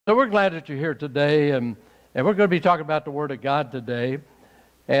So we're glad that you're here today, and we're going to be talking about the Word of God today.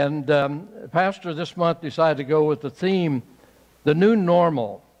 And Pastor this month decided to go with the theme, the new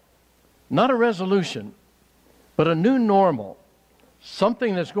normal. Not a resolution, but a new normal.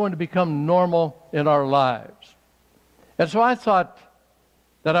 Something that's going to become normal in our lives. And so I thought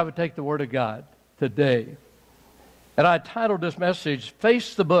that I would take the Word of God today. And I titled this message,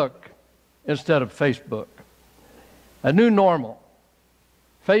 Face the Book instead of Facebook. A new normal.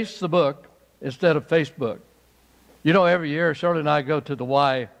 Face the book instead of Facebook. You know, every year, Shirley and I go to the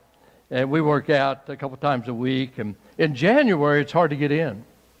Y, and we work out a couple times a week. And in January, it's hard to get in.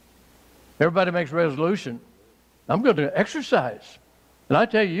 Everybody makes a resolution. I'm going to exercise. And I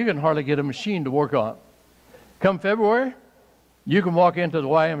tell you, you can hardly get a machine to work on. Come February, you can walk into the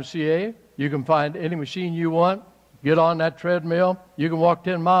YMCA. You can find any machine you want. Get on that treadmill. You can walk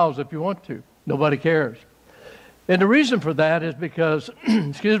 10 miles if you want to. Nobody cares. And the reason for that is because,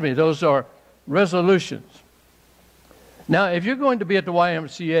 those are resolutions. Now, if you're going to be at the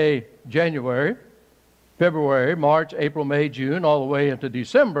YMCA January, February, March, April, May, June, all the way into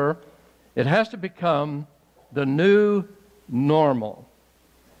December, it has to become the new normal.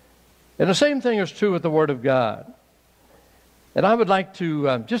 And the same thing is true with the Word of God. And I would like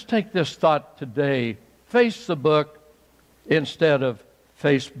to just take this thought today, face the book instead of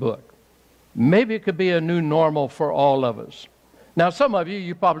Facebook. Maybe it could be a new normal for all of us. Now, some of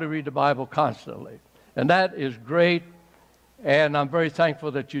you probably read the Bible constantly, and that is great, and I'm very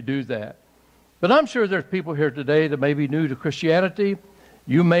thankful that you do that. But I'm sure there's people here today that may be new to Christianity.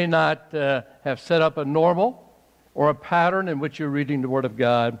 You may not have set up a normal or a pattern in which you're reading the Word of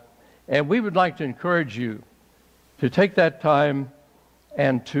God, and we would like to encourage you to take that time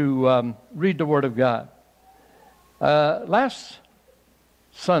and to read the Word of God. Last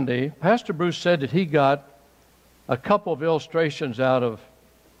Sunday, Pastor Bruce said that he got a couple of illustrations out of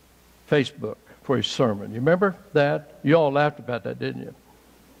Facebook for his sermon. You remember that? You all laughed about that, didn't you?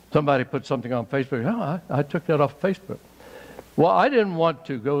 Somebody put something on Facebook. Oh, I took that off Facebook. Well, I didn't want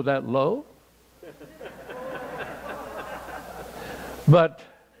to go that low. But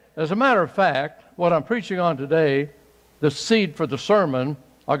as a matter of fact, what I'm preaching on today, the seed for the sermon,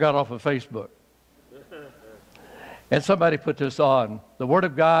 I got off of Facebook. And somebody put this on. The Word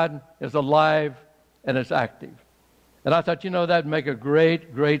of God is alive and it's active. And I thought, that'd make a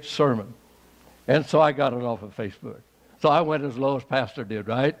great, great sermon. And so I got it off of Facebook. So I went as low as Pastor did,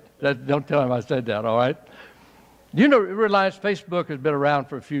 right? Don't tell him I said that, all right? You realize Facebook has been around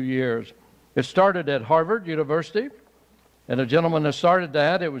for a few years. It started at Harvard University. And the gentleman that started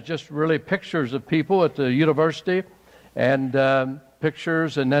that, it was just really pictures of people at the university. And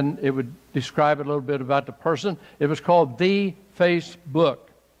pictures, and then it would describe a little bit about the person. It was called The Facebook.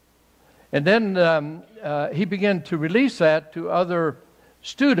 And then he began to release that to other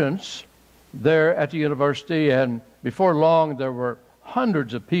students there at the university, and before long there were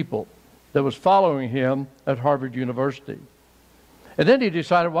hundreds of people that was following him at Harvard University. And then he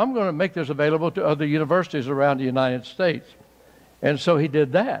decided, well, I'm going to make this available to other universities around the United States. And so he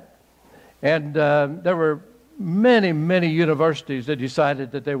did that. And there were many, many universities that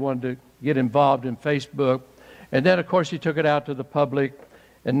decided that they wanted to get involved in Facebook. And then, of course, he took it out to the public.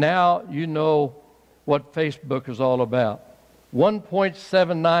 And now you know what Facebook is all about.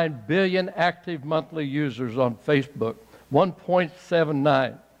 1.79 billion active monthly users on Facebook.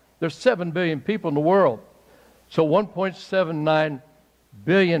 1.79. There's 7 billion people in the world. So 1.79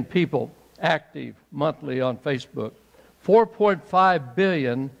 billion people active monthly on Facebook. 4.5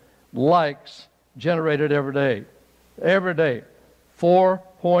 billion likes generated every day. Every day.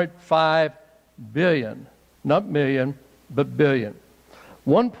 4.5 billion. Not million, but billion.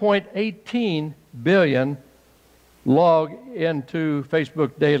 1.18 billion log into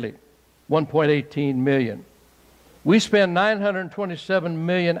Facebook daily. 1.18 million. We spend 927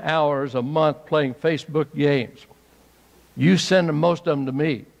 million hours a month playing Facebook games. You send most of them to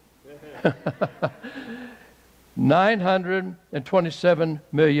me. 927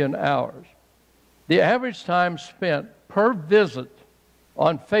 million hours. The average time spent per visit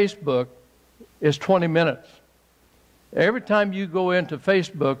on Facebook is 20 minutes. Every time you go into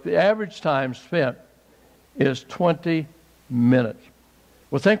Facebook, the average time spent is 20 minutes.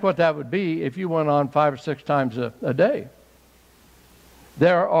 Well, think what that would be if you went on 5 or 6 times a day.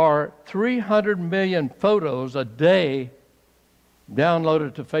 There are 300 million photos a day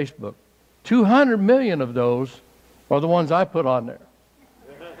downloaded to Facebook. 200 million of those are the ones I put on there.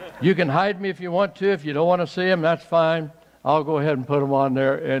 You can hide me if you want to. If you don't want to see them, that's fine. I'll go ahead and put them on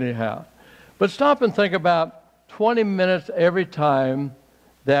there anyhow. But stop and think about 20 minutes every time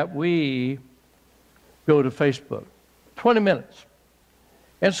that we go to Facebook. 20 minutes.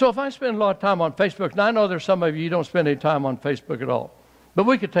 And so if I spend a lot of time on Facebook, and I know there's some of you don't spend any time on Facebook at all, but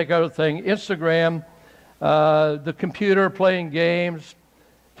we could take other things, Instagram, the computer, playing games,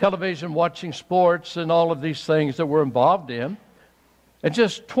 television, watching sports, and all of these things that we're involved in. And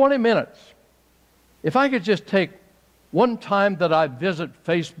just 20 minutes, if I could just take one time that I visit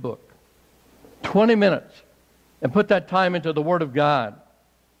Facebook, 20 minutes, and put that time into the Word of God,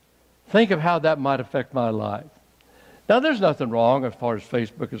 think of how that might affect my life. Now, there's nothing wrong as far as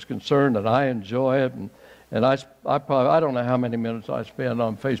Facebook is concerned, and I enjoy it, and I don't know how many minutes I spend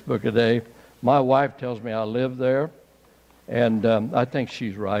on Facebook a day. My wife tells me I live there, and I think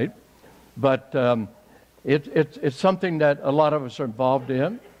she's right. But it's something that a lot of us are involved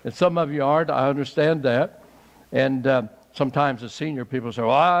in, and some of you aren't. I understand that. And sometimes the senior people say,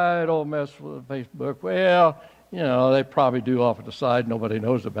 well, I don't mess with Facebook. Well, you know, they probably do off to the side. Nobody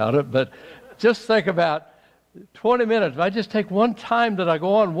knows about it. But just think about 20 minutes. If I just take one time that I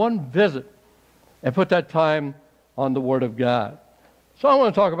go on, one visit, and put that time on the Word of God. So I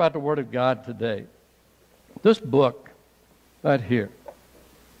want to talk about the Word of God today. This book right here.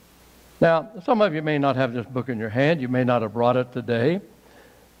 Now, some of you may not have this book in your hand. You may not have brought it today.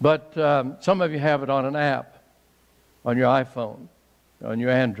 But some of you have it on an app, on your iPhone, on your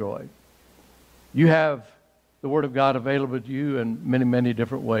Android. You have the Word of God available to you in many, many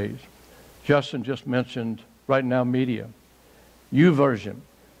different ways. Justin just mentioned Right Now Media, YouVersion.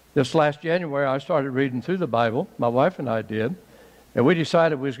 This last January, I started reading through the Bible. My wife and I did. And we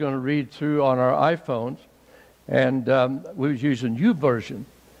decided we was going to read through on our iPhones. And we was using YouVersion.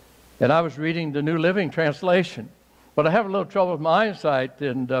 And I was reading the New Living Translation. But I have a little trouble with my eyesight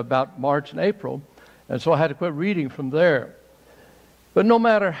in about March and April. And so I had to quit reading from there. But no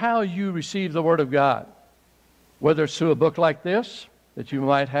matter how you receive the Word of God, whether it's through a book like this, that you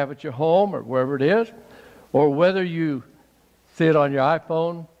might have at your home or wherever it is, or whether you see it on your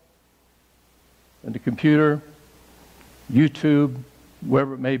iPhone, and the computer, YouTube,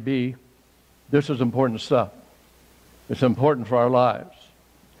 wherever it may be, this is important stuff. It's important for our lives.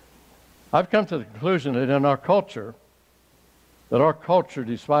 I've come to the conclusion that in our culture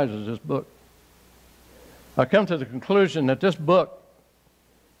despises this book. I've come to the conclusion that this book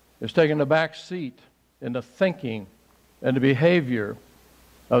is taking a back seat in the thinking and the behavior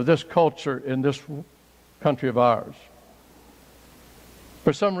of this culture in this country of ours.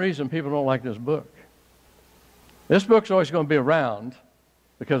 For some reason, people don't like this book. This book's always going to be around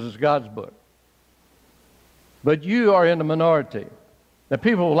because it's God's book. But you are in the minority. That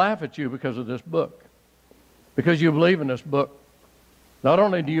people will laugh at you because of this book, because you believe in this book. Not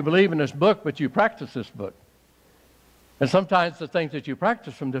only do you believe in this book, but you practice this book. And sometimes the things that you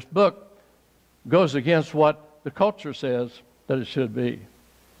practice from this book goes against what the culture says that it should be.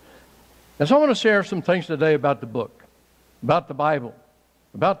 And so I want to share some things today about the book, about the Bible,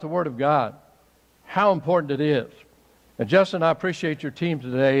 about the Word of God, how important it is. And Justin, I appreciate your team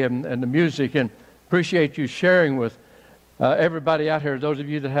today and the music, and appreciate you sharing with everybody out here, those of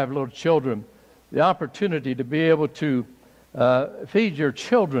you that have little children, the opportunity to be able to feed your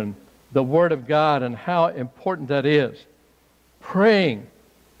children the Word of God and how important that is. Praying,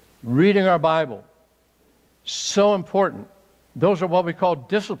 reading our Bible, so important. Those are what we call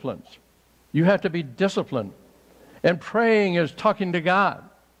disciplines. You have to be disciplined. And praying is talking to God.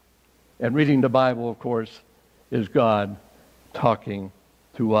 And reading the Bible, of course, is God talking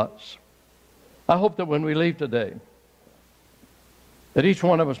to us. I hope that when we leave today, that each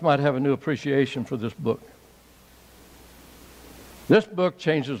one of us might have a new appreciation for this book. This book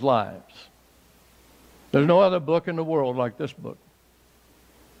changes lives. There's no other book in the world like this book.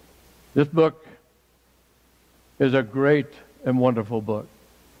 This book is a great and wonderful book.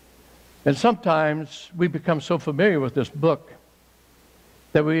 And sometimes we become so familiar with this book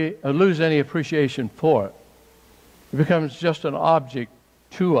that we lose any appreciation for it. It becomes just an object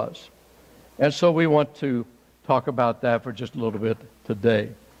to us. And so we want to talk about that for just a little bit today.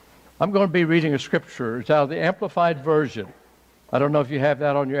 I'm going to be reading a scripture. It's out of the Amplified Version. I don't know if you have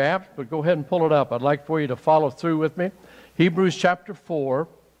that on your apps, but go ahead and pull it up. I'd like for you to follow through with me. Hebrews chapter 4,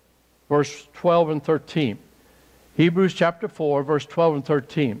 verse 12 and 13. Hebrews chapter 4, verse 12 and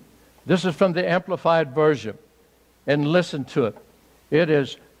 13. This is from the Amplified Version. And listen to it. It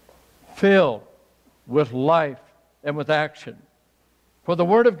is filled with life and with action. For the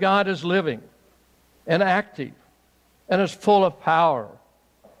Word of God is living and active and is full of power.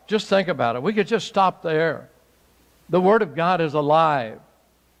 Just think about it. We could just stop there. The Word of God is alive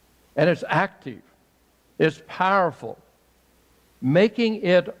and it's active. It's powerful, making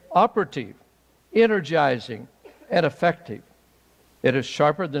it operative, energizing, and effective. It is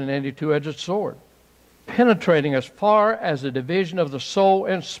sharper than any two-edged sword, penetrating as far as the division of the soul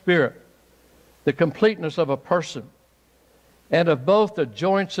and spirit, the completeness of a person, and of both the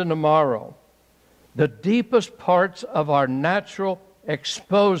joints and the marrow, the deepest parts of our natural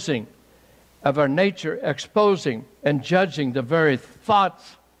exposing, of our nature exposing and judging the very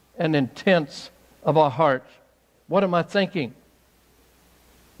thoughts and intents of our hearts. What am I thinking?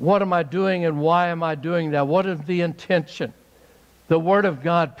 What am I doing, and why am I doing that? What is the intention? The Word of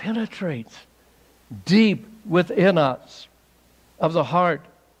God penetrates deep within us of the heart,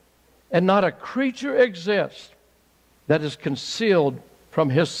 and not a creature exists that is concealed from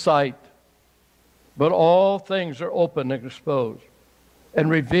His sight, but all things are open and exposed and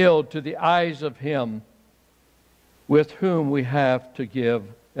revealed to the eyes of Him with whom we have to give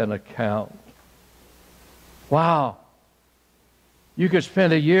an account. Wow. You could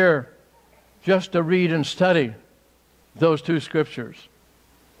spend a year just to read and study those two scriptures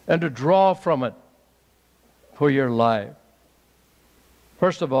and to draw from it for your life.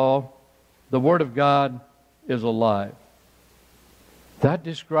 First of all, the Word of God is alive. That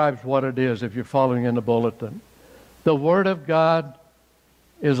describes what it is if you're following in the bulletin. The Word of God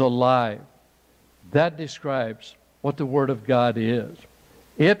is alive. That describes what the Word of God is.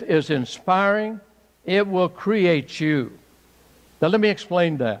 It is inspiring. It will create you. Now let me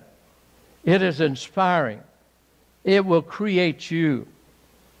explain that. It is inspiring. It will create you.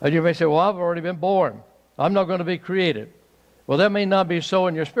 And you may say, well, I've already been born. I'm not going to be created. Well, that may not be so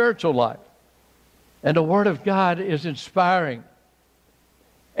in your spiritual life. And the Word of God is inspiring.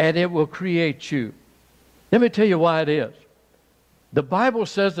 And it will create you. Let me tell you why it is. The Bible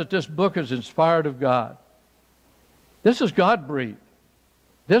says that this book is inspired of God. This is God-breathed.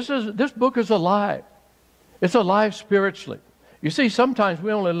 This book is alive. It's alive spiritually. You see, sometimes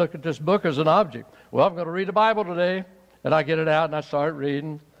we only look at this book as an object. Well, I'm going to read the Bible today, and I get it out and I start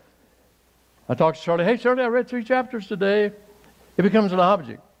reading. I talk to Shirley, hey, Shirley, I read 3 chapters today. It becomes an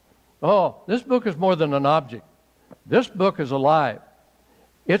object. Oh, this book is more than an object. This book is alive.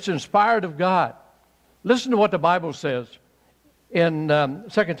 It's inspired of God. Listen to what the Bible says in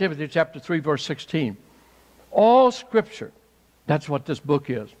 2 Timothy chapter 3, verse 16. All Scripture, that's what this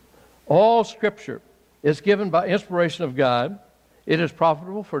book is. All Scripture is given by inspiration of God. It is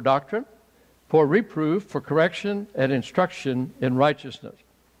profitable for doctrine, for reproof, for correction, and instruction in righteousness.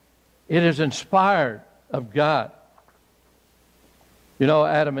 It is inspired of God. You know,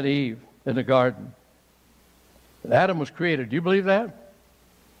 Adam and Eve in the garden. Adam was created. Do you believe that?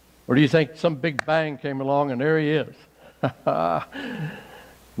 Or do you think some big bang came along and there he is?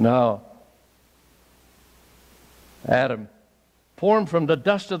 No. Adam, formed from the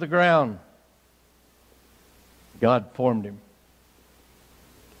dust of the ground. God formed him.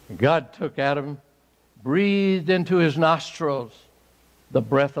 God took Adam, breathed into his nostrils the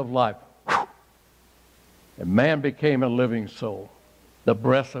breath of life. And man became a living soul. The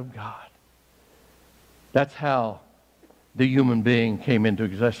breath of God. That's how the human being came into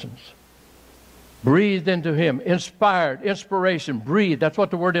existence. Breathed into him, inspired, inspiration, breathed. That's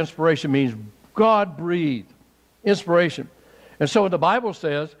what the word inspiration means. God breathed. Inspiration. And so when the Bible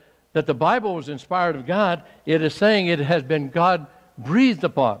says that the Bible was inspired of God, it is saying it has been God breathed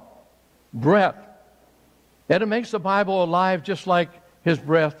upon. Breath. And it makes the Bible alive just like His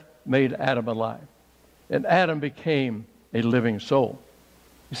breath made Adam alive. And Adam became a living soul.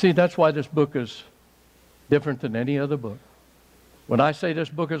 You see, that's why this book is different than any other book. When I say this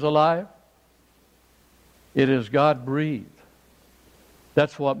book is alive, it is God breathed.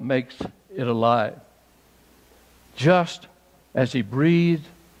 That's what makes it alive. Just as He breathed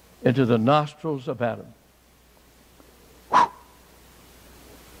into the nostrils of Adam,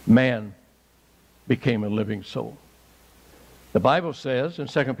 man became a living soul. The Bible says in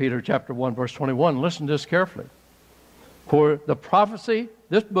 2 Peter chapter 1, verse 21, listen to this carefully. For the prophecy,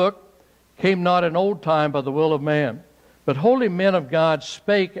 this book, came not in old time by the will of man, but holy men of God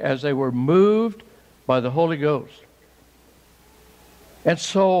spake as they were moved by the Holy Ghost. And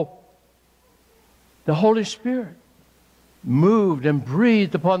so the Holy Spirit moved and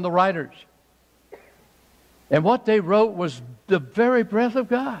breathed upon the writers. And what they wrote was the very breath of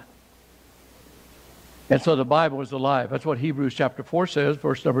God. And so the Bible is alive. That's what Hebrews chapter 4 says,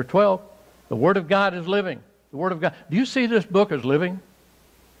 verse number 12. The Word of God is living. The Word of God. Do you see this book as living?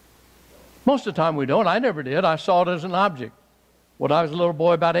 Most of the time we don't. I never did. I saw it as an object. When I was a little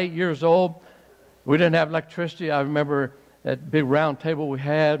boy, about 8 years old, we didn't have electricity. I remember that big round table we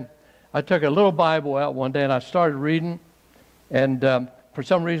had. I took a little Bible out one day and I started reading. And for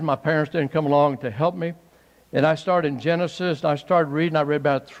some reason my parents didn't come along to help me. And I started in Genesis and I started reading. I read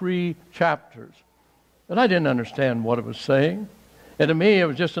about 3 chapters. And I didn't understand what it was saying. And to me, it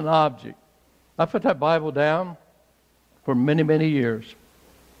was just an object. I put that Bible down for many, many years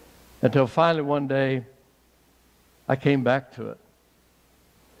until finally one day I came back to it.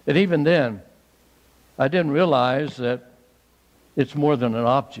 And even then, I didn't realize that it's more than an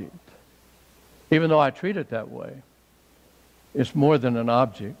object. Even though I treat it that way, it's more than an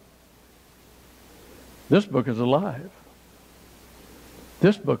object. This book is alive.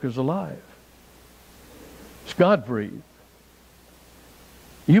 This book is alive. It's God-breathed.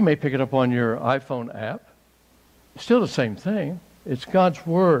 You may pick it up on your iPhone app. It's still the same thing. It's God's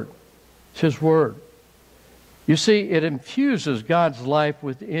Word. It's His Word. You see, it infuses God's life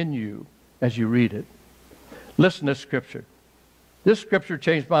within you as you read it. Listen to this scripture. This scripture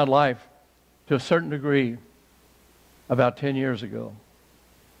changed my life to a certain degree about 10 years ago.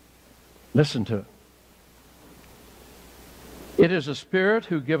 Listen to it. It is the Spirit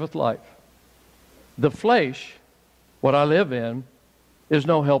who giveth life. The flesh, what I live in, is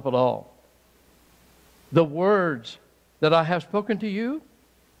no help at all. The words that I have spoken to you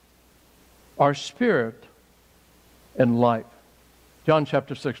are spirit and life. John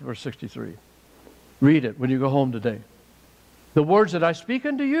chapter 6, verse 63. Read it when you go home today. The words that I speak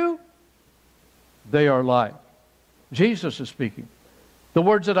unto you, they are life. Jesus is speaking. The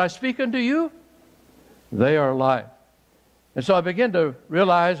words that I speak unto you, they are life. And so I began to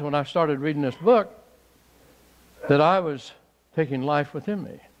realize when I started reading this book that I was taking life within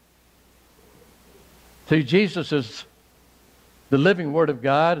me. See, Jesus is the living Word of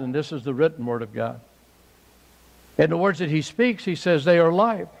God, and this is the written Word of God. And the words that He speaks, He says they are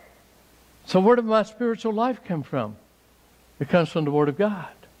life. So where did my spiritual life come from? It comes from the Word of God.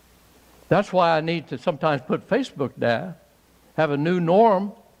 That's why I need to sometimes put Facebook down, have a new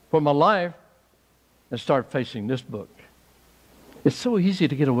norm for my life, and start facing this book. It's so easy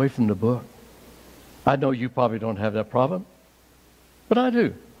to get away from the book. I know you probably don't have that problem, but I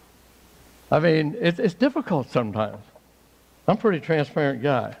do. I mean, it's difficult sometimes. I'm a pretty transparent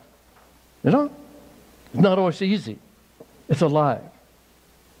guy. You know? It's not always easy. It's alive.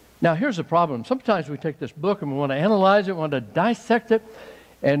 Now, here's the problem. Sometimes we take this book and we want to analyze it, we want to dissect it,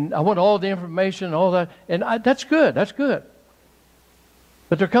 and I want all the information, all that, and that's good, that's good.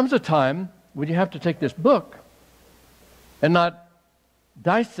 But there comes a time when you have to take this book and not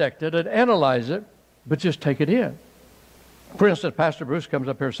dissect it and analyze it, but just take it in. For instance, Pastor Bruce comes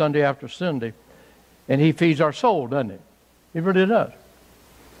up here Sunday after Sunday, and he feeds our soul, doesn't he? He really does.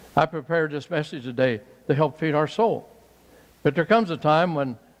 I prepared this message today to help feed our soul. But there comes a time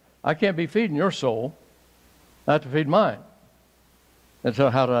when I can't be feeding your soul. I have to feed mine. And so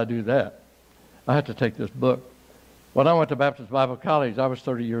how do I do that? I had to take this book. When I went to Baptist Bible College, I was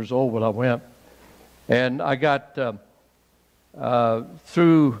 30 years old when I went. And I got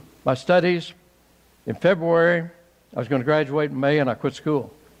through my studies in February. I was going to graduate in May, and I quit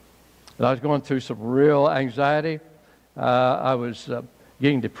school. And I was going through some real anxiety. I was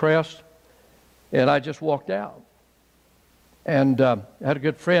getting depressed, and I just walked out. And I had a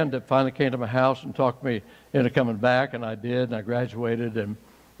good friend that finally came to my house and talked me into coming back, and I did, and I graduated, and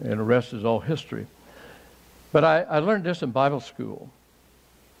the rest is all history. But I learned this in Bible school,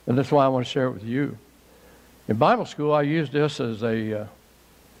 and that's why I want to share it with you. In Bible school, I used this as a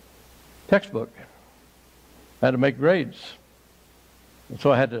textbook. I had to make grades. And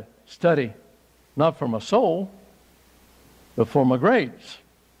so I had to study, not for my soul, but for my grades.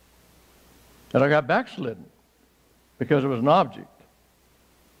 And I got backslidden because it was an object.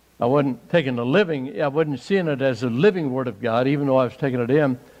 I wasn't I wasn't seeing it as a living Word of God, even though I was taking it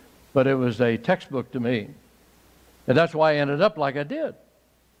in, but it was a textbook to me. And that's why I ended up like I did.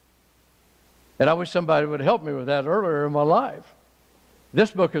 And I wish somebody would help me with that earlier in my life. This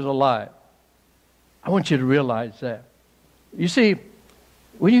book is alive. I want you to realize that. You see,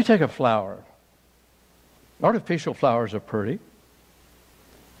 when you take a flower, artificial flowers are pretty,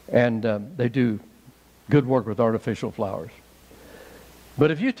 and they do good work with artificial flowers.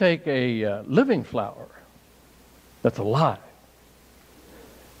 But if you take a living flower that's alive,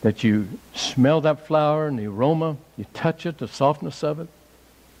 that you smell that flower and the aroma, you touch it, the softness of it,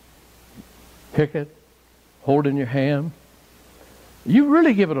 pick it, hold it in your hand, you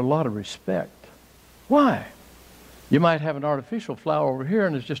really give it a lot of respect. Why? You might have an artificial flower over here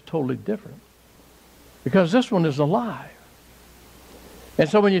and it's just totally different. Because this one is alive. And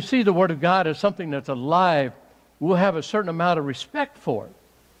so when you see the Word of God as something that's alive, we'll have a certain amount of respect for it.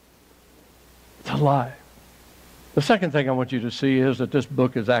 It's alive. The second thing I want you to see is that this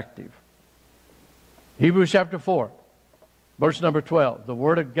book is active. Hebrews chapter 4, verse number 12. The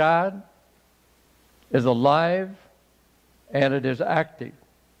Word of God is alive and it is active.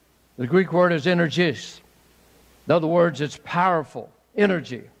 The Greek word is energis. In other words, it's powerful,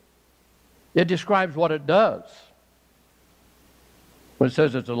 energy. It describes what it does. When it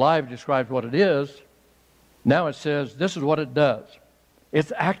says it's alive, it describes what it is. Now it says this is what it does.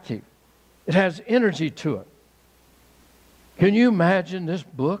 It's active. It has energy to it. Can you imagine this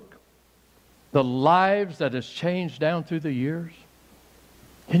book? The lives that has changed down through the years?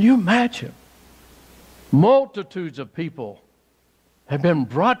 Can you imagine? Multitudes of people have been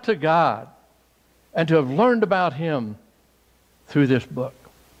brought to God and to have learned about Him through this book.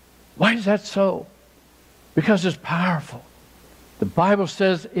 Why is that so? Because it's powerful. The Bible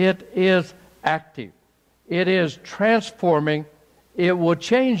says it is active. It is transforming. It will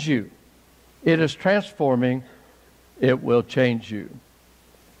change you. It is transforming. It will change you.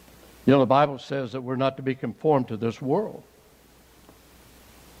 You know, the Bible says that we're not to be conformed to this world.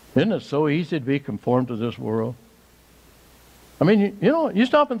 Isn't it so easy to be conformed to this world? I mean, you know, you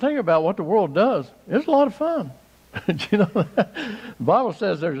stop and think about what the world does. It's a lot of fun. You know that? The Bible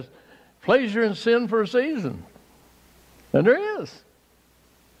says there's pleasure in sin for a season. And there is.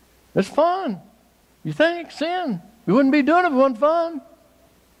 It's fun. You think sin. We wouldn't be doing it if it wasn't fun.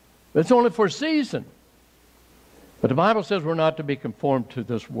 But it's only for a season. But the Bible says we're not to be conformed to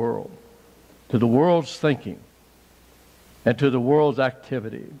this world, to the world's thinking, and to the world's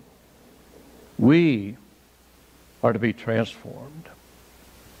activity. We are to be transformed.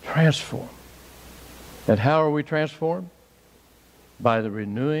 Transformed. And how are we transformed? By the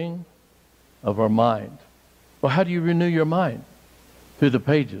renewing of our mind. Well, how do you renew your mind? Through the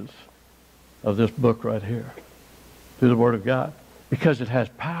pages of this book right here. Through the Word of God. Because it has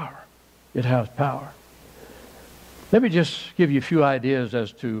power. It has power. Let me just give you a few ideas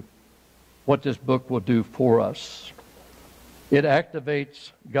as to what this book will do for us. It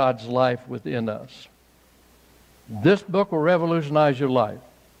activates God's life within us. This book will revolutionize your life.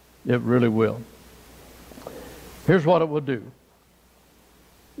 It really will. Here's what it will do.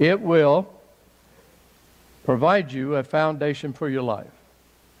 It will provide you a foundation for your life.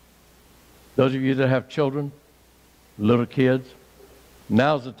 Those of you that have children, little kids,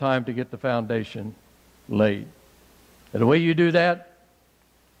 now's the time to get the foundation laid. And the way you do that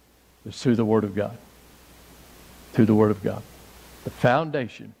is through the Word of God. Through the Word of God. The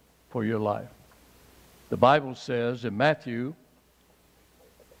foundation for your life. The Bible says in Matthew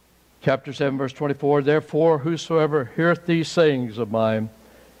chapter 7, verse 24, "Therefore whosoever heareth these sayings of mine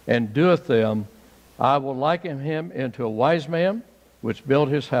and doeth them, I will liken him into a wise man which built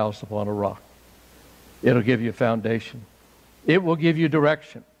his house upon a rock." It'll give you a foundation. It will give you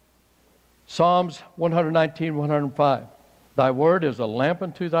direction. Psalms 119, 105. "Thy word is a lamp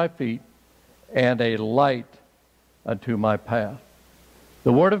unto thy feet and a light unto my path."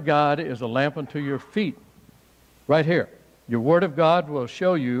 The Word of God is a lamp unto your feet. Right here. Your Word of God will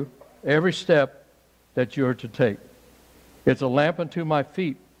show you every step that you're to take. It's a lamp unto my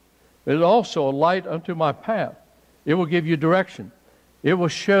feet. It is also a light unto my path. It will give you direction. It will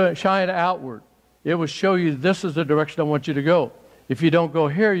shine outward. It will show you this is the direction I want you to go. If you don't go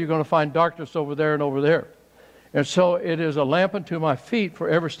here, you're going to find darkness over there and over there. And so it is a lamp unto my feet for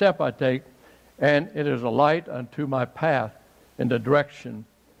every step I take, and it is a light unto my path in the direction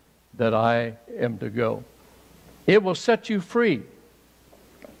that I am to go. It will set you free.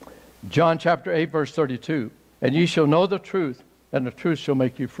 John chapter 8, verse 32. "And ye shall know the truth, and the truth shall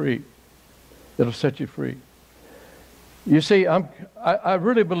make you free." It'll set you free. You see, I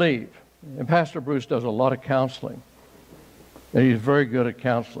really believe, and Pastor Bruce does a lot of counseling, and he's very good at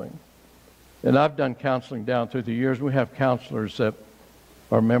counseling. And I've done counseling down through the years. We have counselors that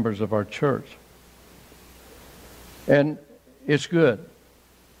are members of our church. And it's good.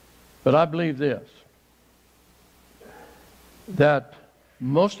 But I believe this, that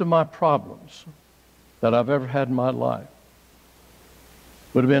most of my problems that I've ever had in my life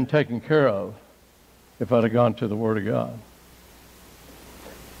would have been taken care of if I'd have gone to the Word of God.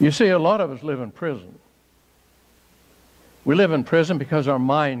 You see, a lot of us live in prison. We live in prison because our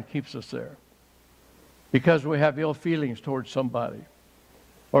mind keeps us there. Because we have ill feelings towards somebody.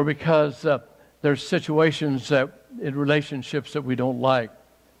 Or because there's situations that in relationships that we don't like.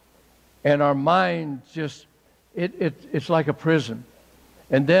 And our mind just, it's like a prison.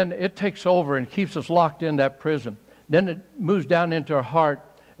 And then it takes over and keeps us locked in that prison. Then it moves down into our heart,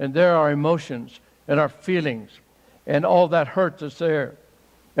 and there are emotions and our feelings and all that hurt that's there.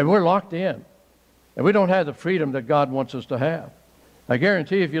 And we're locked in. And we don't have the freedom that God wants us to have. I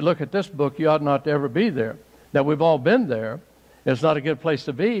guarantee if you look at this book, you ought not to ever be there. Now, we've all been there. It's not a good place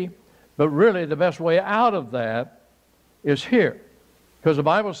to be. But really, the best way out of that is here. Because the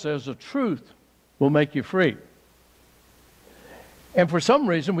Bible says the truth will make you free. And for some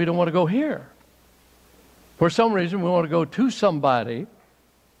reason, we don't want to go here. For some reason, we want to go to somebody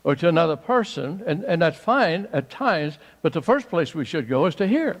or to another person, and that's fine at times, but the first place we should go is to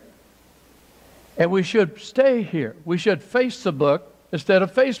here. And we should stay here. We should face the book instead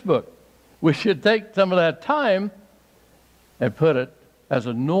of Facebook. We should take some of that time and put it as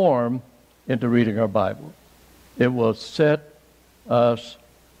a norm into reading our Bible. It will set us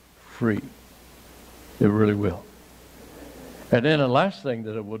free. It really will. And then the last thing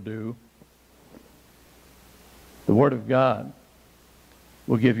that it will do, the Word of God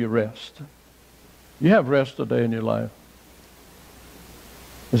will give you rest. You have rest today in your life.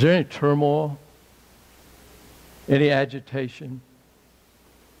 Is there any turmoil? Any agitation?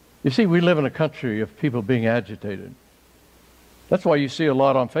 You see, we live in a country of people being agitated. That's why you see a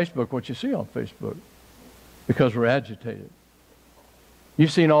lot on Facebook, what you see on Facebook, because we're agitated.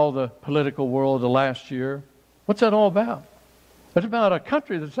 You've seen all the political world the last year. What's that all about? It's about a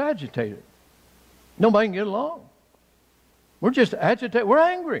country that's agitated. Nobody can get along. We're just agitated. We're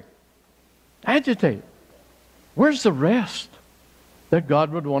angry. Agitated. Where's the rest that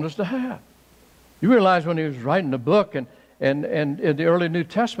God would want us to have? You realize when he was writing the book and in the early New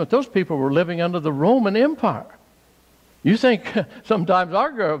Testament, those people were living under the Roman Empire. You think sometimes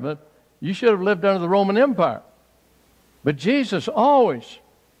our government, you should have lived under the Roman Empire. But Jesus always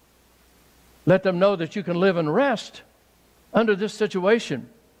let them know that you can live and rest under this situation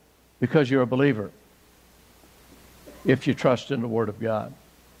because you're a believer, if you trust in the Word of God.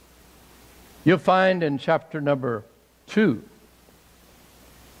 You'll find in chapter number 2,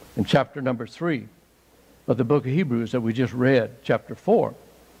 in chapter number 3 of the book of Hebrews that we just read, chapter 4,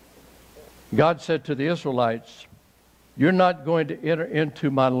 God said to the Israelites, you're not going to enter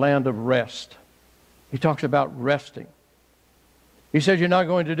into my land of rest. He talks about resting. He said you're not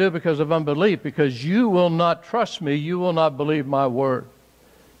going to do it because of unbelief, because you will not trust me, you will not believe my word.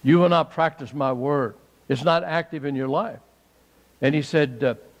 You will not practice my word. It's not active in your life. And he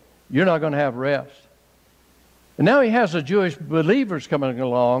said, you're not going to have rest. And now he has the Jewish believers coming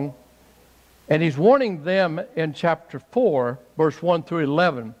along, and he's warning them in chapter 4, verse 1 through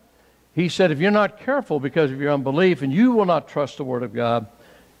 11. He said, if you're not careful because of your unbelief and you will not trust the Word of God,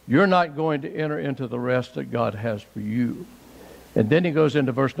 you're not going to enter into the rest that God has for you. And then he goes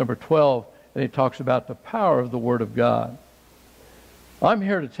into verse number 12, and he talks about the power of the Word of God. I'm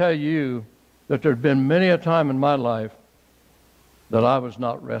here to tell you that there's been many a time in my life that I was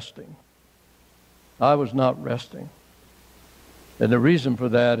not resting. I was not resting. And the reason for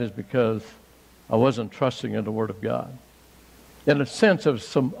that is because I wasn't trusting in the Word of God. In a sense of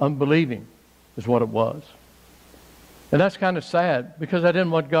some unbelieving is what it was. And that's kind of sad because I didn't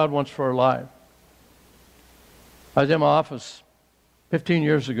know what God wants for our life. I was in my office 15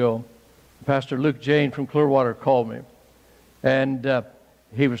 years ago. Pastor Luke Jane from Clearwater called me. And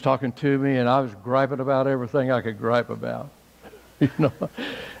he was talking to me, and I was griping about everything I could gripe about. You know,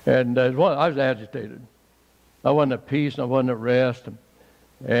 and I was agitated. I wasn't at peace, and I wasn't at rest.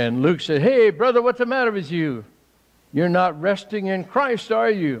 And Luke said, hey, brother, what's the matter with you? You're not resting in Christ, are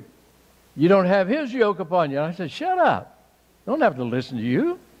you? You don't have his yoke upon you. And I said, shut up. Don't have to listen to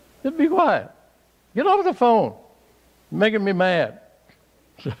you. Just be quiet. Get off the phone. You're making me mad.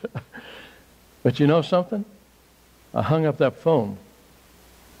 But you know something? I hung up that phone,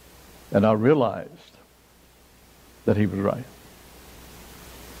 and I realized that he was right.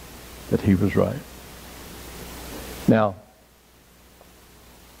 That he was right. Now,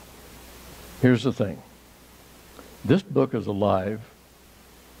 here's the thing. This book is alive,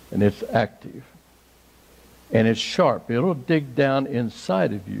 and it's active, and it's sharp. It'll dig down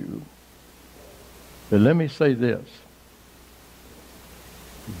inside of you. But let me say this.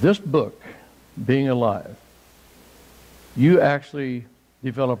 This book, being alive, you actually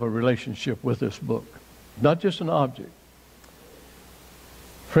develop a relationship with this book, not just an object.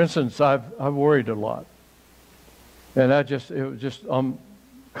 For instance, I've worried a lot, and it was just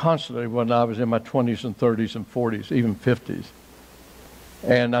constantly when I was in my 20s and 30s and 40s, even 50s.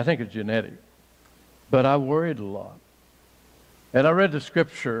 And I think it's genetic. But I worried a lot. And I read the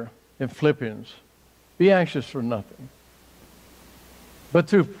scripture in Philippians, be anxious for nothing, but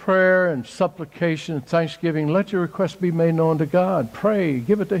through prayer and supplication and thanksgiving, let your requests be made known to God. Pray,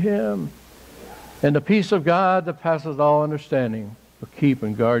 give it to him. And the peace of God that passeth all understanding will keep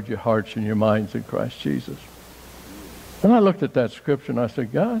and guard your hearts and your minds in Christ Jesus. And I looked at that scripture and I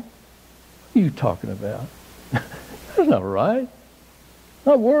said, God, what are you talking about? That's not right.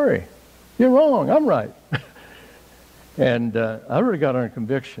 Don't worry. You're wrong. I'm right. And I really got under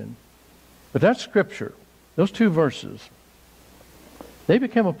conviction. But that scripture, those two verses, they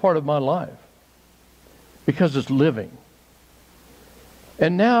became a part of my life because it's living.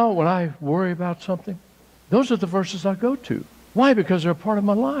 And now when I worry about something, those are the verses I go to. Why? Because they're a part of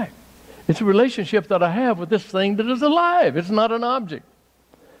my life. It's a relationship that I have with this thing that is alive. It's not an object.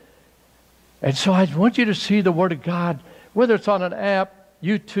 And so I want you to see the Word of God, whether it's on an app,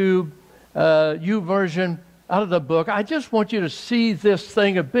 YouTube, YouVersion, out of the book. I just want you to see this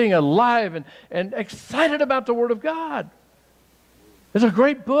thing of being alive and excited about the Word of God. It's a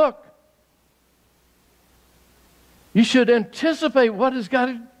great book. You should anticipate what is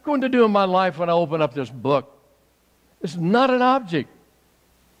God going to do in my life when I open up this book. It's not an object.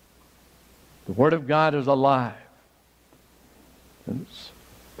 The Word of God is alive. And it's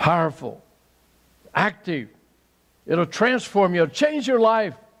powerful, active. It'll transform you. It'll change your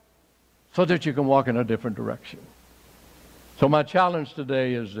life so that you can walk in a different direction. So my challenge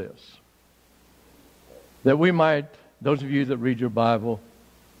today is this, that we might, those of you that read your Bible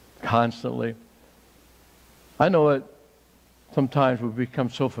constantly, I know it, sometimes we become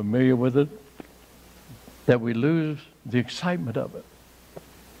so familiar with it that we lose the excitement of it.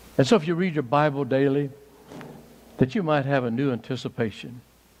 And so if you read your Bible daily, that you might have a new anticipation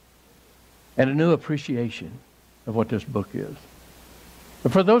and a new appreciation of what this book is.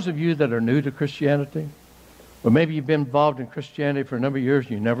 But for those of you that are new to Christianity, or maybe you've been involved in Christianity for a number of years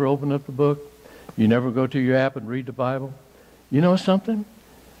and you never open up the book, you never go to your app and read the Bible, you know something?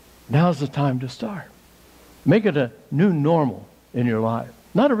 Now's the time to start. Make it a new normal in your life,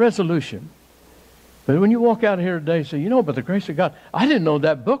 not a resolution. But when you walk out here today, say, you know, by the grace of God, I didn't know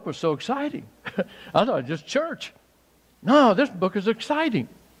that book was so exciting. I thought it was just church. No, this book is exciting.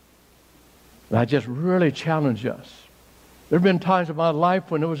 And I just really challenge us. There have been times in my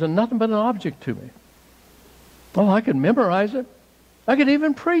life when it was nothing but an object to me. Well, I could memorize it. I could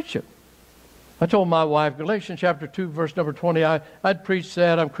even preach it. I told my wife, Galatians chapter 2, verse number 20, I'd preach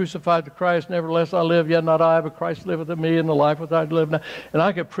that, I'm crucified to Christ, nevertheless I live, yet not I, but Christ liveth in me, and the life which I live now. And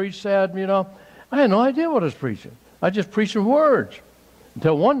I could preach that, you know. I had no idea what I was preaching. I just preached in words.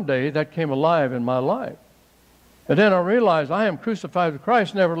 Until one day that came alive in my life. And then I realized I am crucified with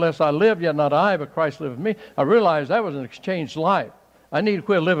Christ, nevertheless I live, yet not I, but Christ liveth in me. I realized that was an exchanged life. I need to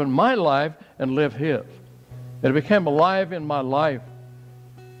quit living my life and live His. And it became alive in my life.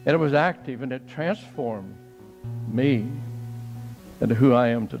 And it was active, and it transformed me into who I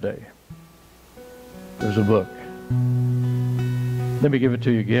am today. There's a book. Let me give it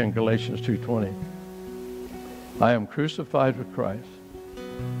to you again, Galatians 2:20. I am crucified with Christ.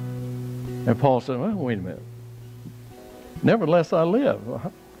 And Paul said, well, wait a minute. Nevertheless I live.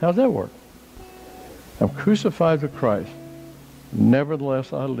 How's that work? I'm crucified with Christ.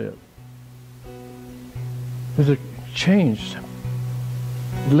 Nevertheless I live. There's a change.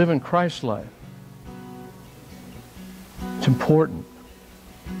 Living Christ's life. It's important.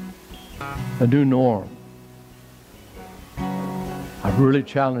 A new norm. I really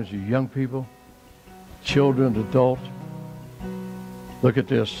challenge you, young people, children, adults. Look at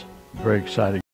this. Very exciting.